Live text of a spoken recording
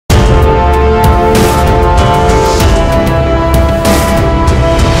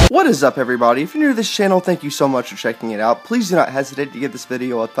What is up, everybody? If you're new to this channel, thank you so much for checking it out. Please do not hesitate to give this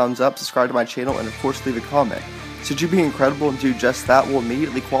video a thumbs up, subscribe to my channel, and of course leave a comment. Should you be incredible and do just that, will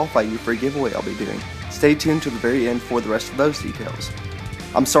immediately qualify you for a giveaway I'll be doing. Stay tuned to the very end for the rest of those details.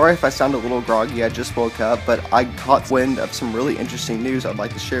 I'm sorry if I sound a little groggy, I just woke up, but I caught wind of some really interesting news I'd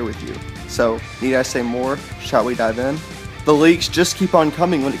like to share with you. So, need I say more? Shall we dive in? The leaks just keep on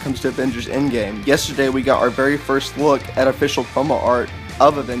coming when it comes to Avengers Endgame. Yesterday we got our very first look at official promo art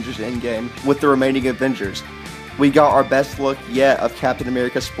of Avengers Endgame with the remaining Avengers. We got our best look yet of Captain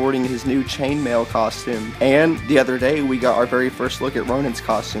America sporting his new chainmail costume, and the other day we got our very first look at Ronan's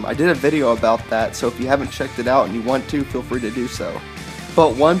costume. I did a video about that, so if you haven't checked it out and you want to, feel free to do so.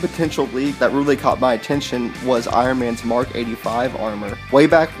 But one potential leak that really caught my attention was Iron Man's Mark 85 armor. Way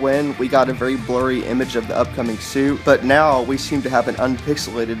back when, we got a very blurry image of the upcoming suit, but now we seem to have an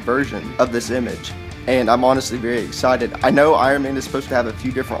unpixelated version of this image. And I'm honestly very excited. I know Iron Man is supposed to have a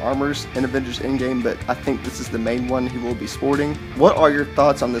few different armors in Avengers Endgame, but I think this is the main one he will be sporting. What are your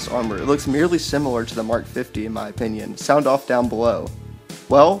thoughts on this armor? It looks merely similar to the Mark 50 in my opinion. Sound off down below.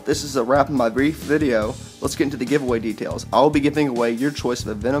 Well, this is a wrap of my brief video. Let's get into the giveaway details. I will be giving away your choice of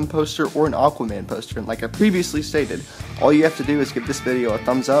a Venom poster or an Aquaman poster, and like I previously stated, all you have to do is give this video a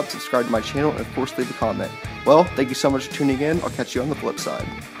thumbs up, subscribe to my channel, and of course leave a comment. Well, thank you so much for tuning in. I'll catch you on the flip side.